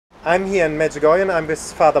I'm here in Medjugorje and I'm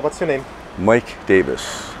with Father. What's your name? Mike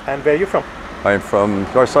Davis. And where are you from? I am from the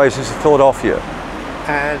Archdiocese of Philadelphia.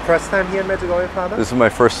 And first time here in Medjugorje, Father? This is my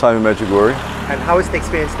first time in Medjugorje. And how is the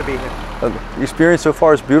experience to be here? The experience so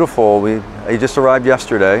far is beautiful. I just arrived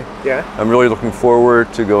yesterday. Yeah. I'm really looking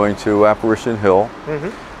forward to going to Apparition Hill.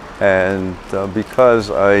 And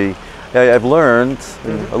because I've learned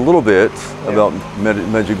a little bit about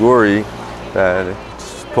Medjugorje, that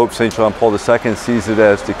Pope St. John Paul II sees it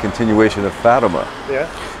as the continuation of Fatima. Yeah.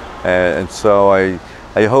 And so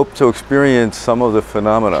I hope to experience some of the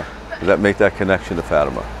phenomena that make that connection to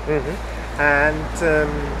Fatima. And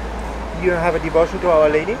you have a devotion to Our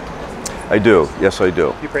Lady? I do, yes I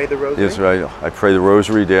do. You pray the Rosary? Yes, I pray the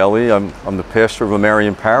Rosary daily. I'm the pastor of a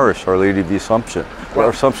Marian parish, Our Lady of the Assumption,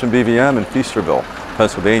 Assumption BVM in Feasterville,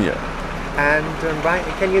 Pennsylvania. And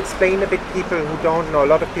can you explain a bit people who don't know, a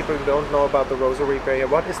lot of people who don't know about the Rosary prayer,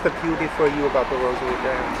 what is the beauty for you about the Rosary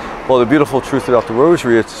prayer? Well, the beautiful truth about the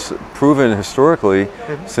Rosary, it's proven historically,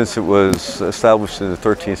 since it was established in the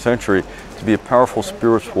 13th century, to be a powerful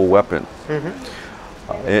spiritual weapon.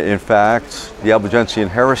 In fact, the Albigensian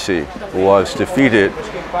heresy was defeated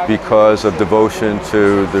because of devotion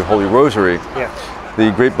to the Holy Rosary.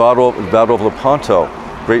 The great Battle of Lepanto,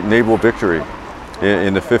 great naval victory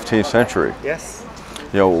in the 15th century,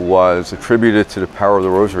 was attributed to the power of the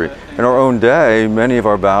Rosary. In our own day, many of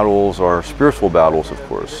our battles are spiritual battles, of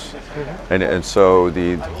course. And so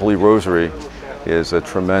the Holy Rosary is a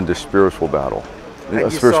tremendous spiritual battle. A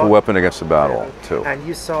spiritual weapon against the battle, too. And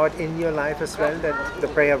you saw it in your life as well, that the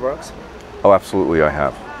prayer works? Oh, absolutely, I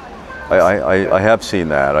have. I have seen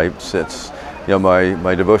that.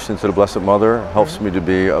 My devotion to the Blessed Mother helps me to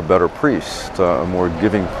be a better priest, a more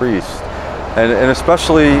giving priest, and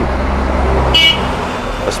especially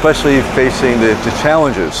facing the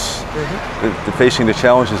challenges, facing the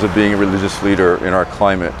challenges of being a religious leader in our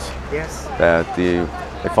climate. Yes.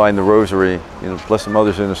 I find the Rosary, Blessed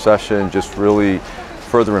Mother's intercession just really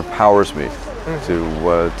further empowers me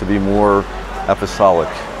to be more apostolic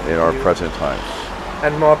in our present times.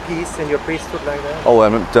 And more peace in your priesthood like that? Oh,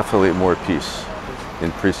 I'm definitely more peace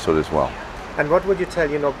in priesthood as well. And what would you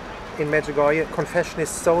tell, in Medjugorje, confession is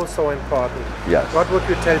so important. Yes. What would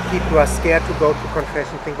you tell people who are scared to go to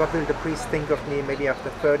confession, think, what will the priest think of me? Maybe after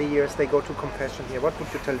 30 years they go to confession here. What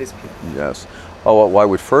would you tell these people? Yes. Oh, well, I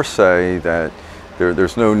would first say that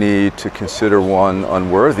there's no need to consider one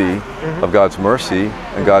unworthy of God's mercy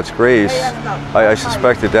and God's grace. I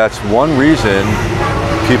suspect that that's one reason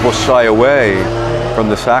people shy away from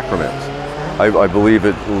the sacrament. I believe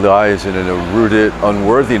it lies in a rooted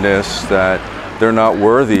unworthiness that they're not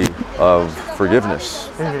worthy of forgiveness.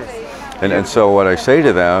 And so what I say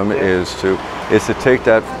to them is to take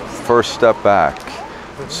that first step back,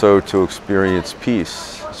 so to experience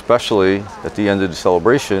peace, especially at the end of the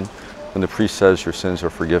celebration, when the priest says your sins are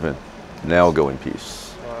forgiven. Now go in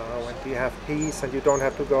peace. Wow, and you have peace and you don't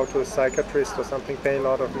have to go to a psychiatrist or something, pay a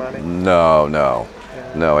lot of money? No,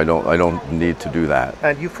 I don't need to do that.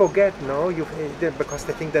 And you forget, no? Because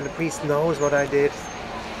they think that the priest knows what I did.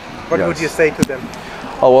 What would you say to them?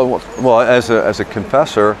 Oh, well, as a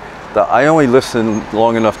confessor, I only listen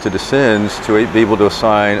long enough to the sins to be able to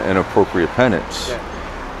assign an appropriate penance.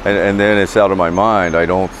 And then it's out of my mind. I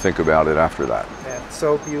don't think about it after that.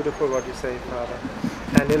 So beautiful what you say, Father.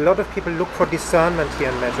 And a lot of people look for discernment here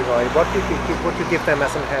in Medjugorje. What would you give them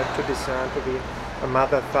as an help to discern, to be a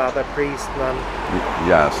mother, father, priest, nun?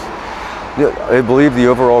 Yes. I believe the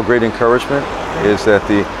overall great encouragement is that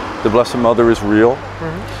the Blessed Mother is real,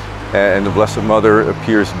 and the Blessed Mother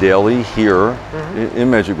appears daily here in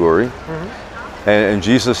Medjugorje, and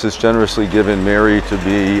Jesus has generously given Mary to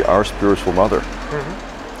be our spiritual mother.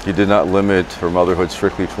 He did not limit her motherhood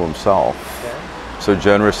strictly to himself. So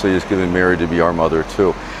generously has given Mary to be our mother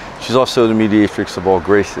too. She's also the mediatrix of all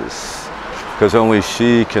graces, because only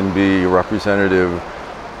she can be a representative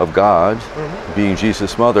of God, being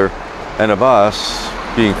Jesus' mother, and of us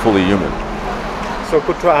being fully human. So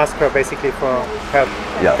good to ask her basically for help,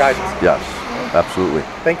 guidance. Yes, absolutely.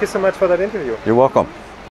 Thank you so much for that interview. You're welcome.